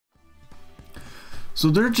So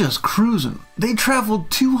they're just cruising. They traveled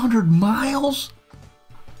 200 miles?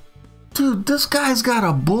 Dude, this guy's got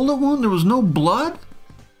a bullet wound. There was no blood?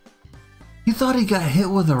 You thought he got hit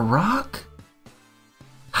with a rock?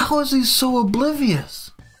 How is he so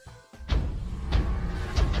oblivious?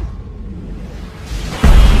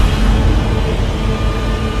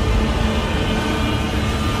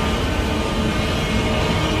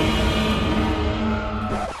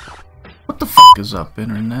 What the fuck is up,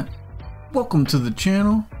 internet? Welcome to the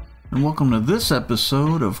channel, and welcome to this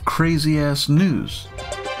episode of Crazy Ass News.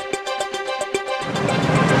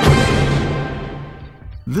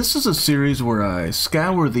 This is a series where I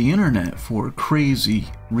scour the internet for crazy,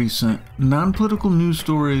 recent, non-political news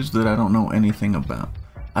stories that I don't know anything about.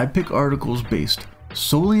 I pick articles based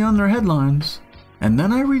solely on their headlines, and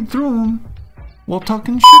then I read through them while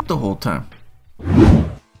talking shit the whole time.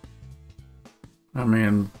 I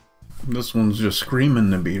mean, this one's just screaming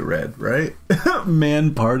to be read, right?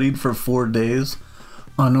 Man partied for 4 days,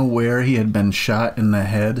 unaware he had been shot in the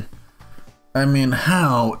head. I mean,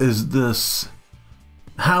 how is this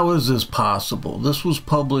possible? This was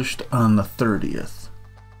published on the 30th.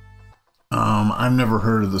 I've never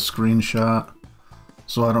heard of the screenshot,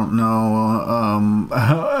 so I don't know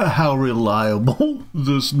how reliable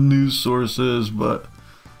this news source is, but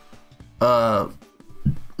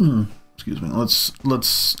excuse me. Let's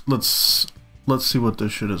see what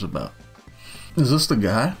this shit is about. Is this the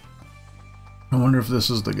guy? I wonder if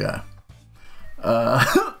this is the guy.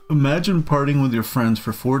 Imagine partying with your friends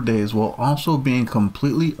for 4 days while also being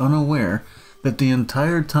completely unaware that the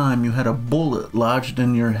entire time you had a bullet lodged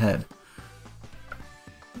in your head.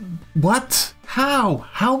 What? How?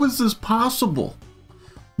 How is this possible?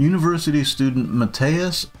 University student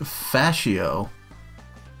Mateus Fascio,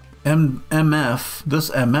 MF, this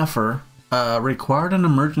MFer, required an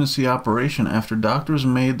emergency operation after doctors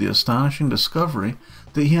made the astonishing discovery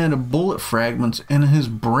that he had bullet fragments in his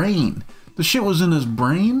brain. The shit was in his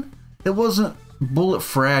brain? It wasn't bullet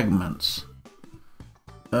fragments.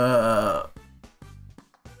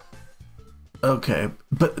 Okay,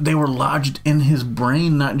 but they were lodged in his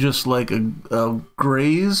brain, not just like a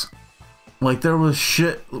graze? Like there was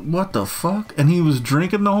shit, what the fuck? And he was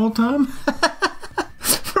drinking the whole time?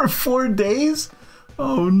 For 4 days?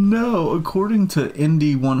 Oh no. According to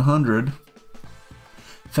Indy 100,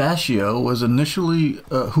 Fascio was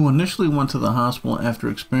who initially went to the hospital after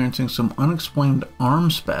experiencing some unexplained arm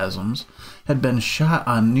spasms, had been shot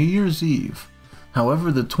on New Year's Eve. However,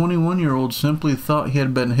 the 21-year-old simply thought he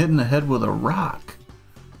had been hit in the head with a rock.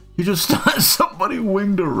 He just thought somebody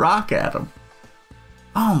winged a rock at him.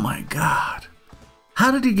 Oh my god.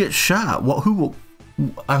 How did he get shot? Well,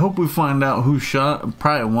 I hope we find out who shot.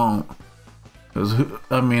 Probably won't. Because,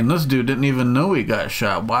 I mean, this dude didn't even know he got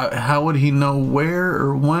shot. Why? How would he know where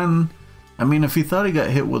or when? I mean, if he thought he got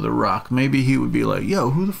hit with a rock, maybe he would be like,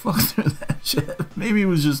 yo, who the fuck threw that shit? Maybe he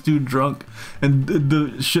was just too drunk and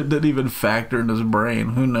the shit didn't even factor in his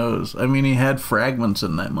brain. Who knows? I mean, he had fragments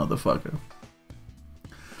in that motherfucker.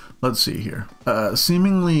 Let's see here.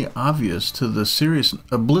 Seemingly obvious to the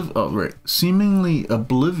seemingly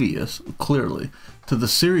oblivious, clearly, to the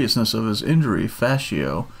seriousness of his injury,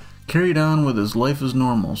 Fascio carried on with his life as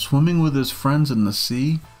normal, swimming with his friends in the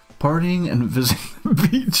sea, partying and visiting the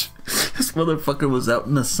beach. This motherfucker was out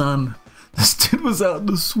in the sun. This dude was out in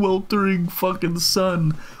the sweltering fucking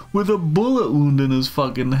sun with a bullet wound in his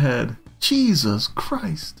fucking head. Jesus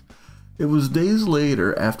Christ. It was days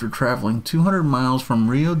later, after traveling 200 miles from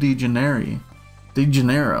Rio de Janeiro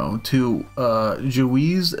to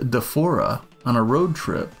Juiz de Fora on a road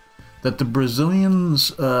trip, that the Brazilian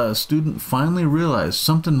student finally realized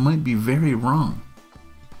something might be very wrong.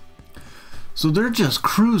 So they're just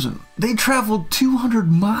cruising. They traveled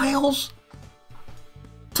 200 miles?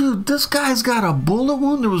 Dude, this guy's got a bullet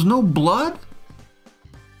wound. There was no blood?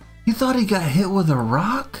 You thought he got hit with a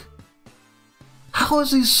rock? How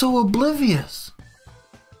is he so oblivious?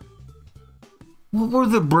 He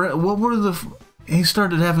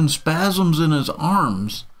started having spasms in his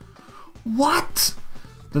arms. What?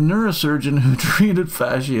 The neurosurgeon who treated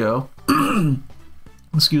Fascio,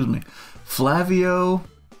 excuse me, Flavio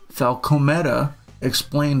Falcometa,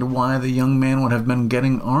 explained why the young man would have been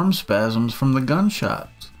getting arm spasms from the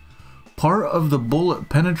gunshots. Part of the bullet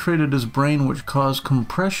penetrated his brain, which caused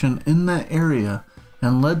compression in that area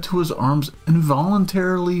and led to his arms'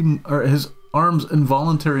 involuntary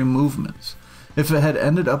movements. If it had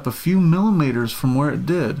ended up a few millimeters from where it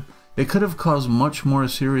did, it could have caused much more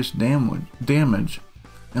serious damage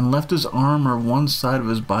and left his arm or one side of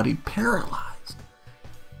his body paralyzed.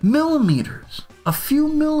 Millimeters. A few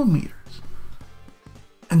millimeters.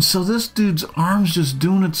 And so this dude's arm's just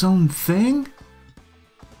doing its own thing?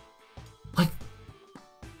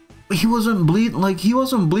 he wasn't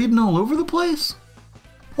bleeding all over the place?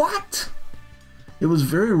 What? It was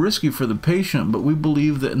very risky for the patient, but we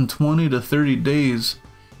believe that in 20 to 30 days,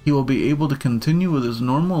 he will be able to continue with his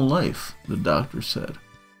normal life, the doctor said.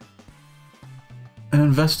 An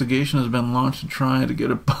investigation has been launched to try to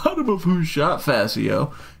get a bottom of who shot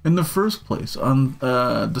Facio in the first place on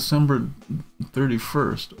December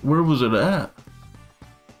 31st. Where was it at?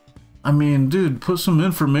 I mean, dude, put some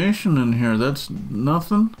information in here. That's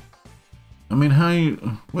nothing. I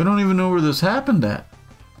mean, we don't even know where this happened at.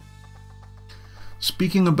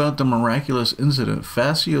 Speaking about the miraculous incident,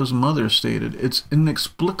 Facio's mother stated, "It's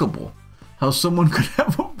inexplicable how someone could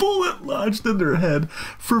have a bullet lodged in their head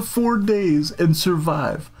for 4 days and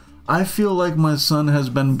survive. I feel like my son has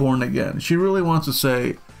been born again." She really wants to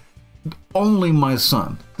say, only my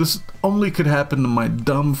son. This only could happen to my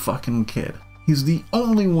dumb fucking kid. He's the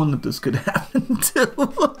only one that this could happen to.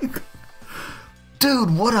 Like,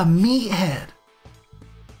 dude, what a meathead.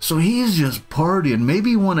 So he's just partying.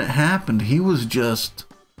 Maybe when it happened, he was just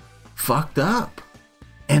fucked up.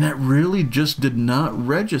 And it really just did not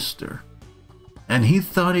register. And he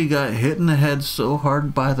thought he got hit in the head so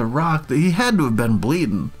hard by the rock that he had to have been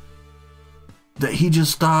bleeding. That he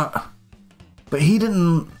just thought, but he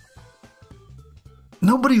didn't,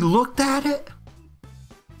 nobody looked at it.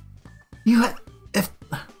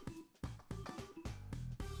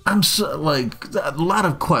 I'm so, like, a lot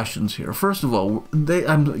of questions here. First of all, I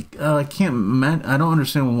don't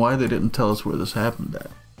understand why they didn't tell us where this happened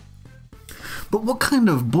at. But what kind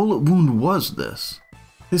of bullet wound was this?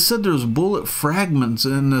 They said there was bullet fragments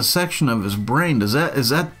in a section of his brain. Is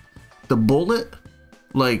that the bullet?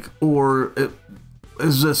 Like, or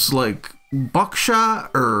is this like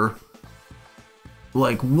buckshot, or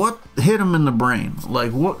like what hit him in the brain?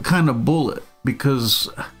 Like what kind of bullet? Because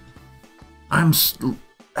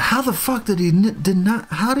how the fuck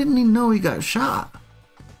how didn't he know he got shot?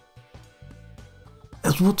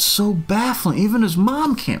 That's what's so baffling. Even his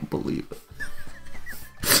mom can't believe it.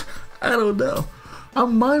 I don't know.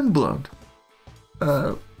 I'm mind blown.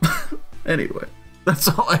 Anyway, that's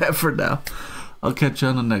all I have for now. I'll catch you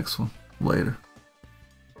on the next one later.